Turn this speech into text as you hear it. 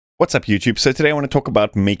What's up YouTube? So today I want to talk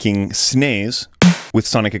about making snares with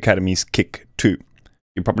Sonic Academy's Kick2.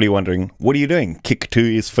 You're probably wondering, what are you doing?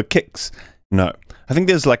 Kick2 is for kicks. No. I think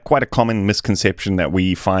there's like quite a common misconception that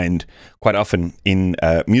we find quite often in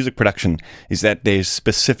music production is that there's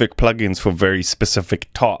specific plugins for very specific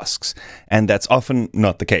tasks, and that's often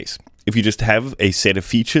not the case. If you just have a set of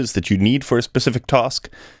features that you need for a specific task,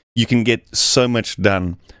 you can get so much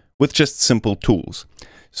done with just simple tools.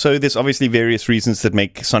 So there's obviously various reasons that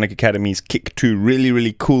make Sonic Academy's Kick2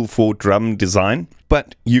 really cool for drum design,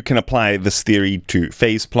 but you can apply this theory to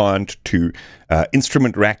phase plant, to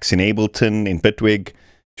instrument racks in Ableton, in Bitwig,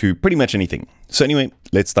 to pretty much anything. So anyway,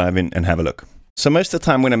 let's dive in and have a look. So most of the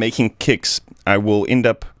time when I'm making kicks, I will end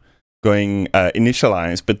up going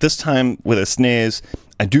initialize, but this time with the snares,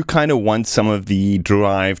 I do kind of want some of the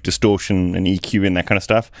drive, distortion, and EQ and that kind of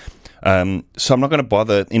stuff. So I'm not going to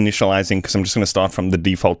bother initializing because I'm just going to start from the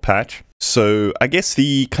default patch. So I guess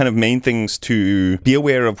the kind of main things to be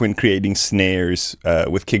aware of when creating snares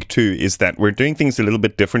with Kick2 is that we're doing things a little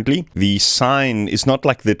bit differently. The sign is not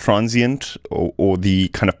like the transient or the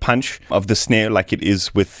kind of punch of the snare like it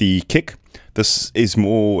is with the kick. This is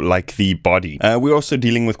more like the body. We're also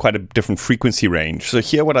dealing with quite a different frequency range. So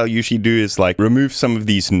here what I'll usually do is like remove some of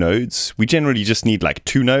these nodes. We generally just need like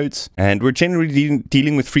 2 nodes, and we're generally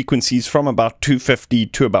dealing with frequencies from about 250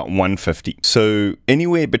 to about 150. So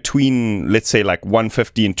anywhere between, let's say like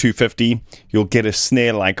 150 and 250, you'll get a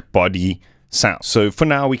snare-like body sound. So for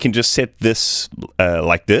now we can just set this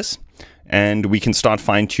like this, and we can start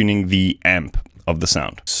fine-tuning the amp of the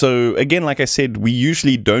sound. So again, like I said, we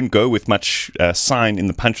usually don't go with much sign in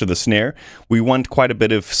the punch of the snare. We want quite a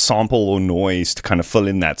bit of sample or noise to kind of fill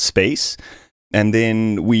in that space. And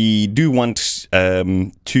then we do want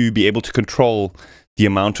to be able to control the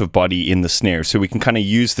amount of body in the snare. So we can kind of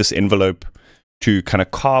use this envelope to kind of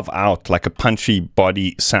carve out like a punchy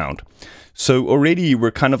body sound. So already we're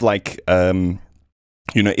kind of like,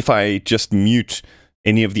 you know, if I just mute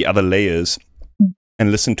any of the other layers and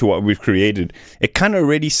listen to what we've created, it kind of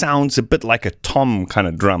already sounds a bit like a tom kind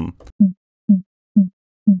of drum.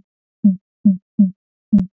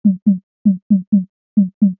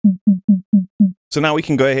 So now we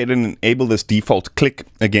can go ahead and enable this default click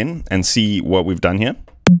again and see what we've done here.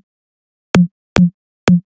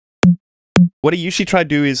 What I usually try to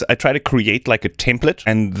do is I try to create like a template,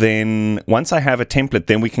 and then once I have a template,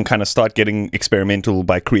 then we can kind of start getting experimental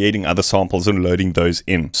by creating other samples and loading those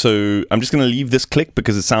in. So I'm just going to leave this click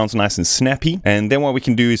because it sounds nice and snappy. And then what we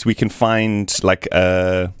can do is we can find like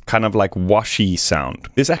a kind of like washy sound.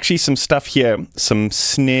 There's actually some stuff here, some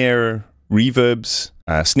snare reverbs,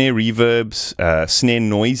 snare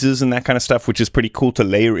noises and that kind of stuff, which is pretty cool to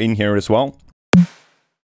layer in here as well.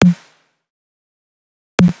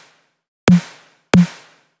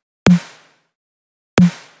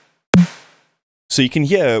 So you can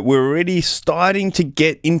hear we're already starting to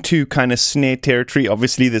get into kind of snare territory.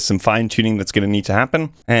 Obviously, there's some fine tuning that's going to need to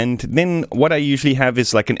happen. And then what I usually have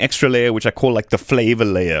is like an extra layer, which I call like the flavor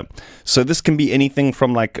layer. So this can be anything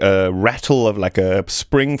from like a rattle of like a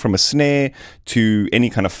spring from a snare to any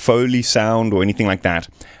kind of Foley sound or anything like that.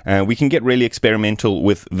 We can get really experimental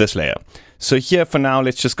with this layer. So here for now,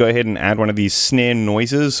 let's just go ahead and add one of these snare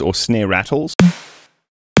noises or snare rattles.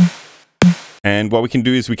 And what we can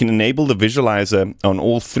do is we can enable the visualizer on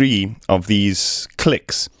all 3 of these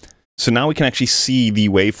clicks. So now we can actually see the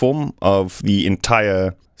waveform of the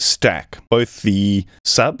entire stack, both the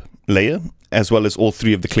sub layer as well as all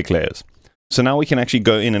 3 of the click layers. So now we can actually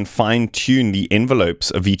go in and fine tune the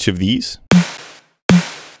envelopes of each of these.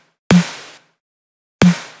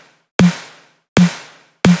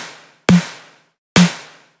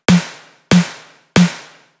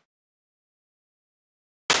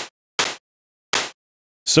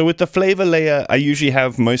 So with the flavor layer, I usually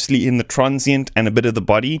have mostly in the transient and a bit of the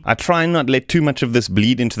body. I try and not let too much of this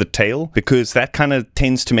bleed into the tail because that kind of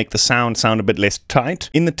tends to make the sound a bit less tight.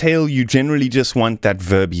 In the tail, you generally just want that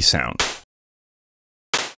verby sound.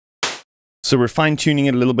 So we're fine tuning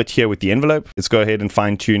it a little bit here with the envelope. Let's go ahead and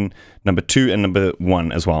fine tune number 2 and number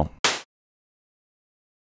 1 as well.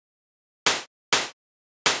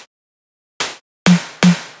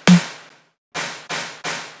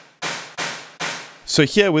 So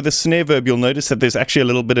here with the snare verb, you'll notice that there's actually a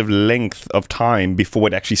little bit of length of time before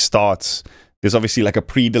it actually starts. There's obviously like a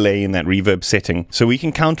pre-delay in that reverb setting. So we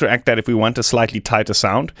can counteract that if we want a slightly tighter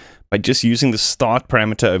sound by just using the start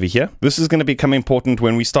parameter over here. This is going to become important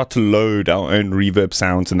when we start to load our own reverb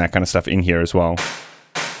sounds and that kind of stuff in here as well.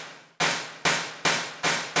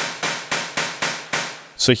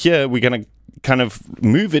 So here we're going to kind of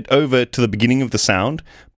move it over to the beginning of the sound,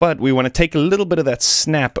 but we want to take a little bit of that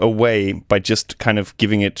snap away by just kind of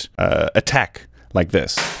giving it attack like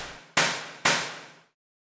this.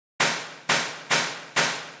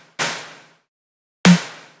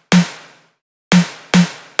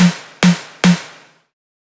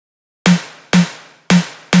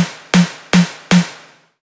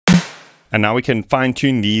 And now we can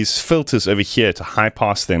fine-tune these filters over here to high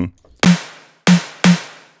pass them.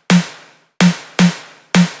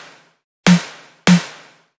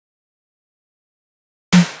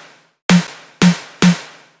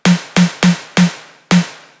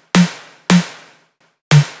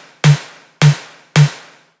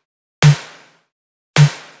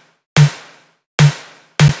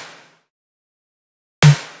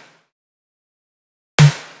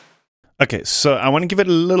 Okay, so I want to give it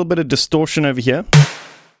a little bit of distortion over here.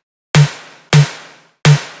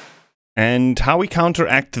 And how we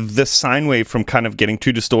counteract this sine wave from kind of getting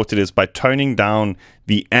too distorted is by toning down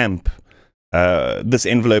the amp, this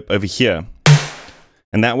envelope over here.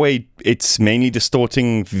 And that way it's mainly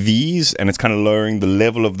distorting these, and it's kind of lowering the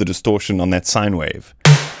level of the distortion on that sine wave.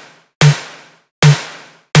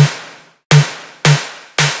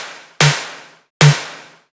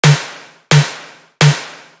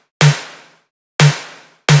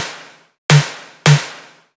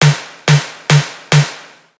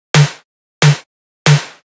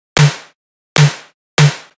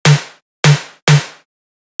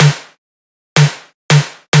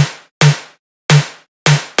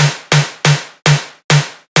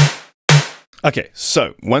 Okay,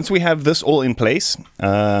 so once we have this all in place,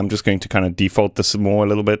 I'm just going to kind of default this more a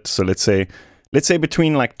little bit. So let's say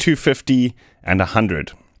between like 250 and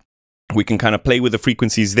 100. We can kind of play with the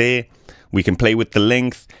frequencies there. We can play with the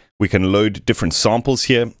length. We can load different samples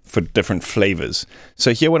here for different flavors.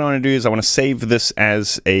 So here what I want to do is I want to save this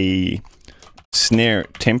as a snare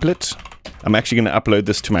template. I'm actually going to upload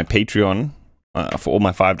this to my Patreon. For all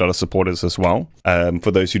my $5 supporters as well, for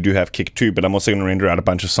those who do have Kick2, but I'm also going to render out a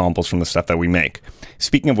bunch of samples from the stuff that we make.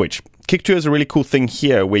 Speaking of which, Kick2 is a really cool thing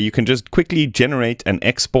here where you can just quickly generate an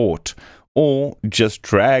export or just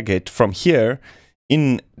drag it from here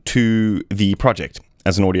into the project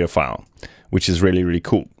as an audio file, which is really, really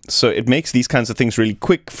cool. So it makes these kinds of things really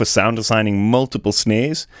quick for sound designing multiple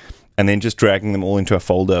snares and then just dragging them all into a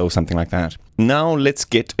folder or something like that. Now let's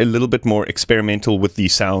get a little bit more experimental with the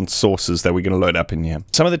sound sources that we're going to load up in here.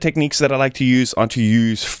 Some of the techniques that I like to use are to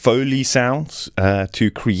use Foley sounds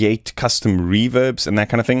to create custom reverbs and that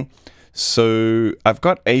kind of thing. So I've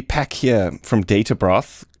got a pack here from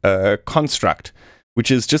DataBroth, Construct, which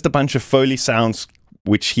is just a bunch of Foley sounds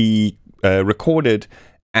which he recorded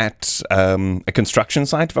at a construction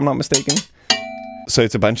site, if I'm not mistaken. So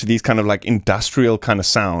it's a bunch of these kind of like industrial kind of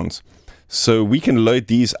sounds. So we can load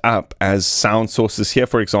these up as sound sources here,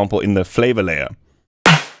 for example, in the flavor layer.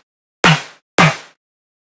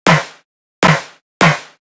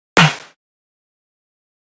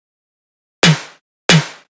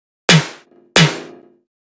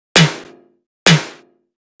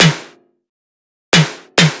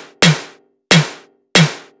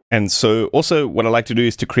 And so also what I like to do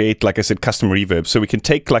is to create, like I said, custom reverb. So we can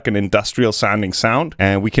take like an industrial sounding sound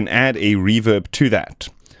and we can add a reverb to that.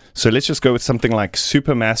 So let's just go with something like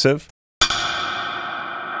Supermassive.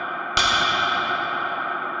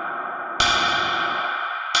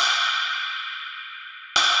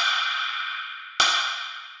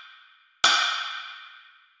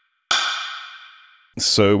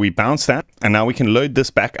 So we bounce that, and now we can load this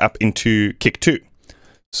back up into Kick2.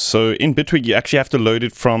 So in Bitwig, you actually have to load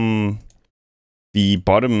it from the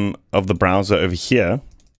bottom of the browser over here.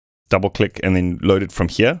 Double click and then load it from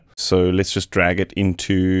here. So let's just drag it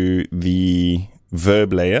into the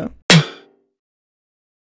verb layer.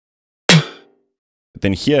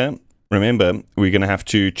 Then here, remember, we're going to have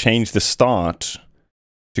to change the start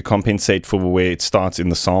to compensate for where it starts in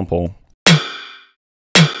the sample.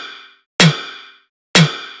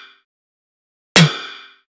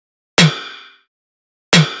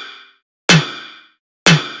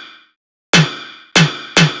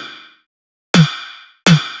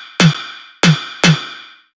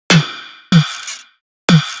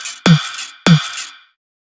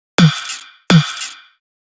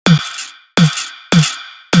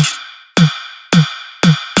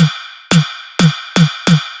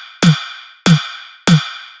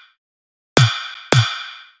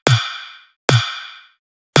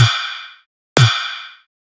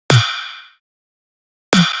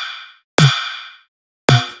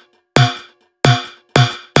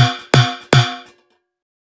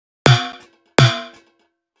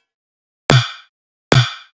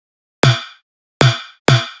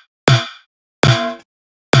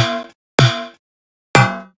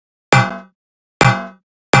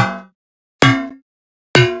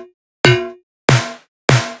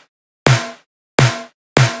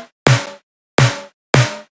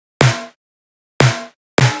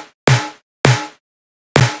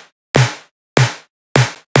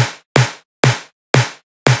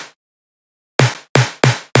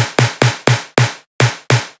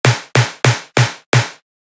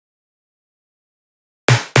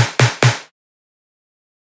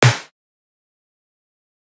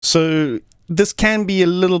 So this can be a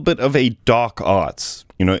little bit of a dark arts.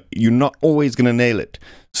 You know, you're not always going to nail it.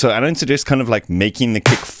 So I don't suggest kind of like making the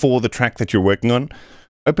kick for the track that you're working on.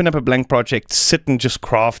 Open up a blank project, sit and just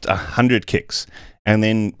craft 100 kicks, and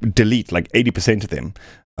then delete like 80% of them.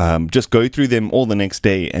 Just go through them all the next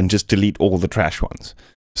day and just delete all the trash ones.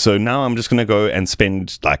 So now I'm just going to go and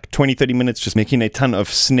spend like 20-30 minutes just making a ton of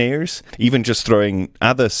snares, even just throwing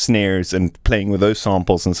other snares and playing with those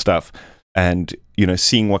samples and stuff, and, you know,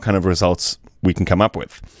 seeing what kind of results we can come up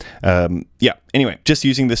with. Yeah, anyway, just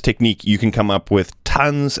using this technique, you can come up with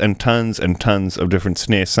tons and tons and tons of different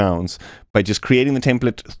snare sounds by just creating the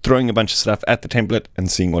template, throwing a bunch of stuff at the template, and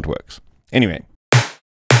seeing what works. Anyway.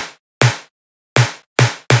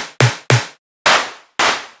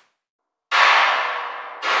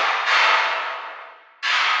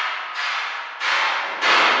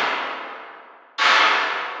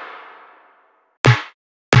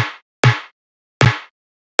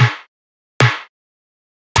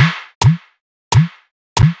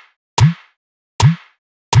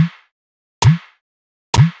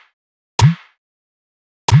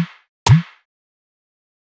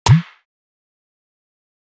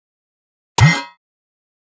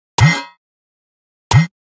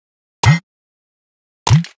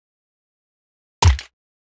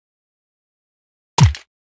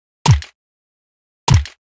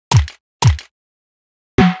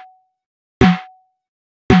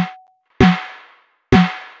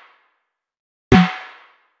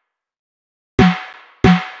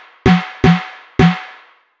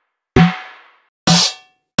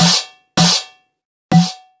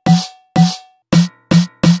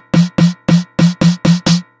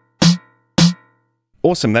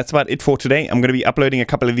 Awesome, that's about it for today. I'm going to be uploading a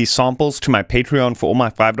couple of these samples to my Patreon for all my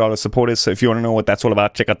 $5 supporters, so if you want to know what that's all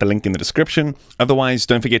about, check out the link in the description. Otherwise,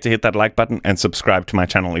 don't forget to hit that like button and subscribe to my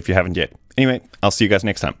channel if you haven't yet. Anyway, I'll see you guys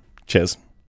next time. Cheers.